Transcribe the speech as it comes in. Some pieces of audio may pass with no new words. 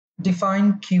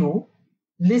Define queue,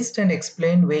 list and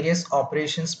explain various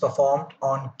operations performed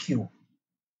on queue.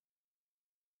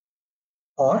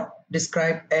 Or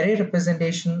describe array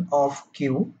representation of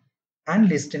queue and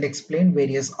list and explain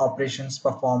various operations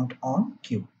performed on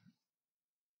queue.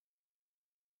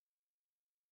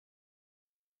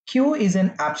 Queue is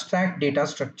an abstract data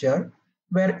structure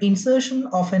where insertion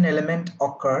of an element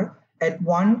occur at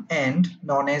one end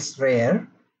known as rear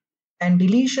and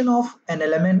deletion of an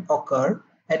element occur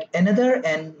at another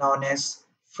end known as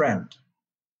front.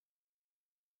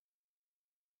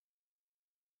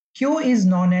 Queue is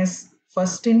known as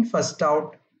first in first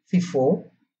out FIFO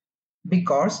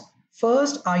because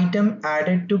first item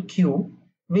added to queue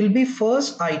will be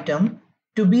first item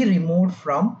to be removed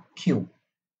from queue.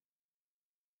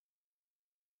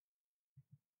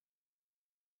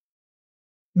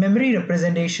 Memory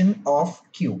representation of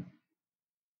queue.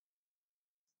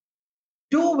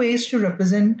 Two ways to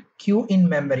represent queue in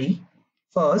memory.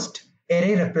 First,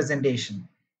 array representation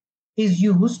is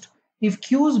used if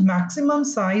queue's maximum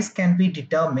size can be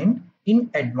determined in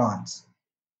advance.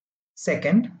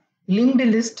 Second, linked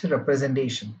list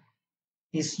representation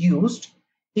is used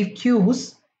if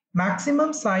queue's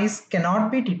maximum size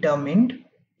cannot be determined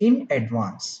in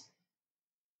advance.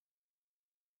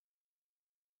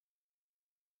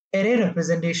 Array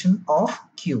representation of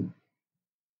queue.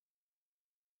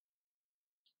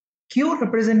 Queue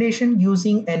representation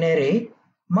using an array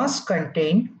must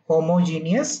contain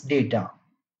homogeneous data.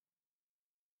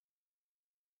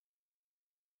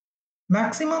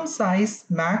 Maximum size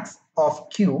max of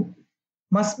queue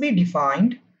must be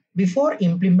defined before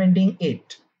implementing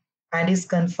it and is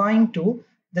confined to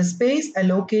the space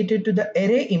allocated to the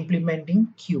array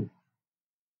implementing queue.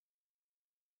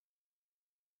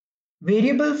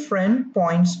 Variable friend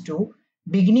points to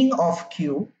beginning of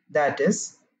queue, that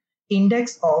is,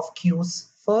 index of queue's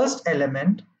first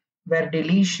element where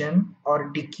deletion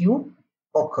or dequeue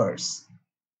occurs.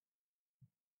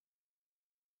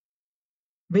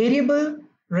 Variable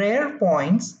rear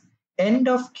points end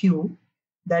of queue,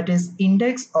 that is,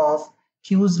 index of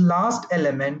queue's last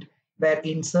element where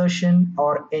insertion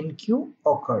or enqueue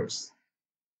occurs.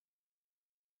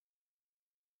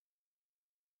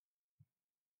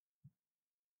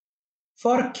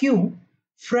 For queue,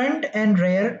 front and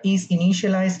rear is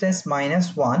initialized as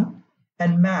 -1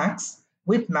 and max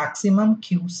with maximum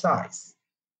queue size.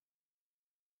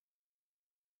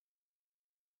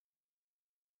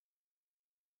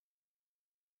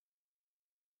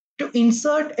 To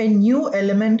insert a new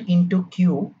element into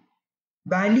queue,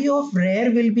 value of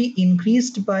rear will be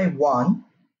increased by 1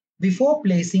 before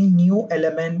placing new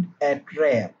element at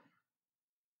rear.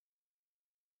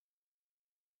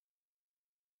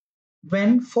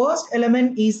 When first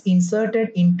element is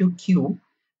inserted into queue,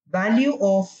 value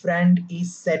of front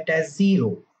is set as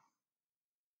 0.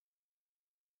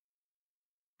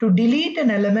 To delete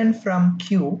an element from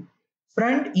queue,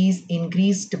 front is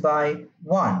increased by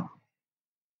 1.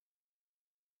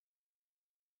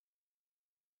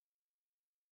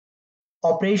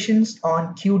 Operations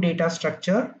on queue data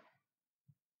structure.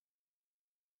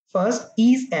 First,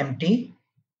 is empty.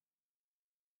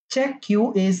 Check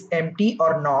queue is empty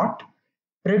or not.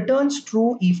 Returns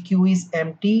true if queue is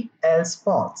empty, else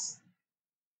false.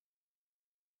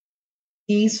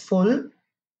 Is full.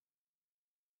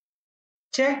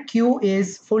 Check queue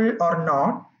is full or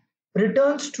not.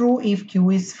 Returns true if queue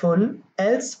is full,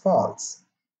 else false.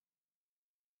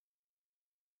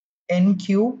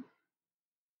 Enqueue.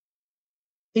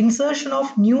 Insertion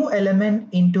of new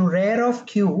element into rear of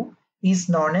queue is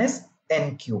known as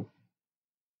enqueue.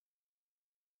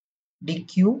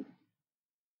 Dequeue.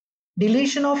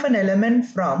 Deletion of an element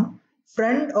from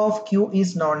front of queue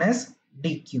is known as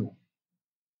dequeue.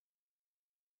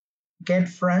 Get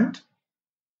front.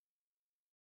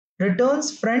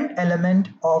 Returns front element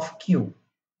of queue.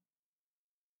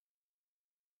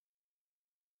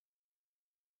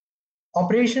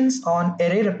 Operations on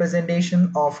array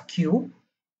representation of queue.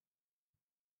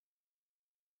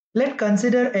 Let's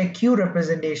consider a queue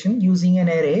representation using an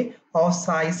array of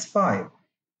size 5.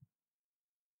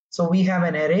 So we have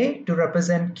an array to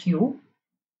represent queue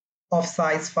of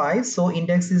size 5. So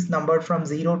index is numbered from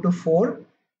 0 to 4.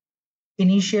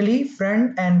 Initially,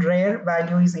 front and rear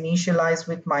value is initialized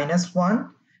with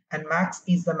 -1 and max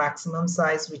is the maximum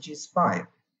size, which is 5.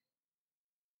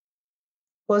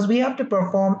 First, we have to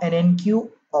perform an enqueue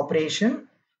operation.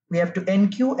 We have to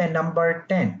enqueue a number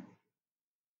 10.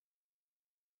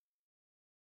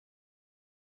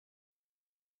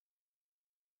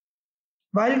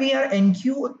 While we are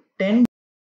enqueue 10,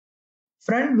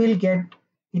 front will get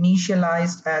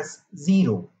initialized as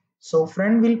 0. So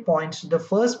front will point to the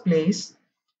first place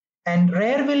and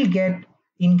rare will get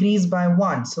increased by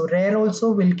 1. So rare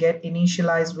also will get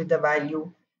initialized with the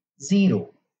value 0.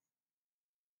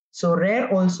 So rare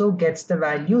also gets the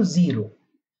value 0.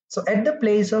 So at the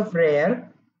place of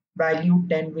rare, value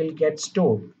 10 will get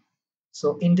stored.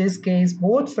 So in this case,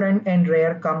 both friend and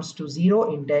rare comes to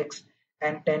 0 index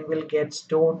and 10 will get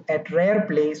stored at rare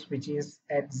place, which is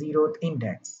at 0th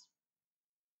index.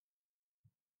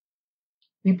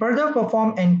 We further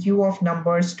perform enqueue of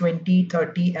numbers 20,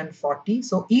 30 and 40.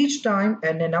 So each time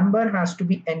when a number has to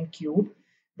be enqueued,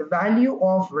 the value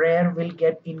of rare will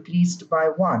get increased by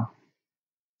 1.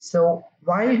 So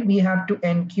while we have to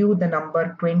enqueue the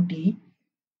number 20,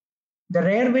 the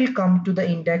rare will come to the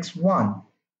index 1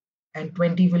 and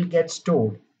 20 will get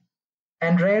stored.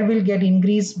 And rare will get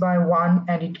increased by 1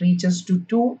 and it reaches to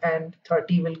 2 and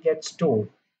 30 will get stored.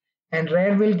 And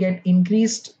rare will get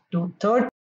increased to 30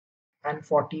 and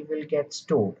 40 will get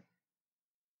stored.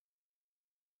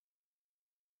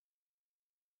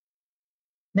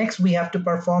 Next, we have to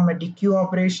perform a dequeue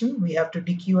operation. We have to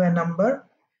dequeue a number.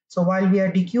 So while we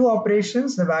are dequeue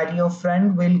operations, the value of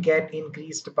friend will get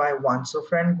increased by 1. So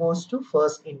friend goes to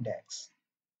first index.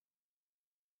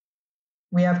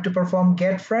 We have to perform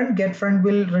get friend. Get friend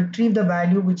will retrieve the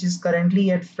value which is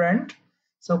currently at friend.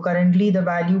 So currently the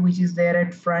value which is there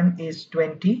at friend is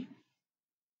 20.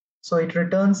 So it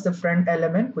returns the friend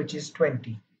element which is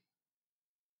 20.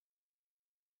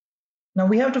 Now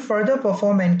we have to further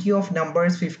perform enqueue of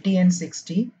numbers 50 and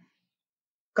 60.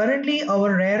 Currently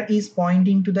our rare is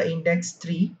pointing to the index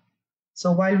 3.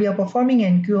 So while we are performing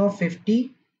enqueue of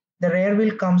 50, the rare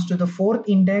will comes to the 4th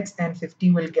index and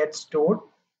 50 will get stored.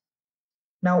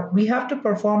 Now we have to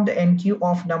perform the enqueue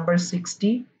of number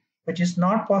 60, which is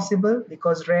not possible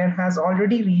because rare has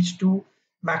already reached to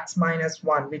max minus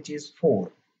 1, which is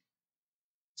 4.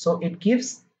 So it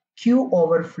gives queue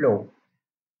overflow.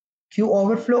 Queue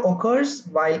overflow occurs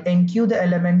while enqueue the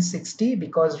element 60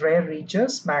 because rare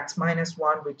reaches max minus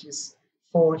 1, which is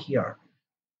 4 here.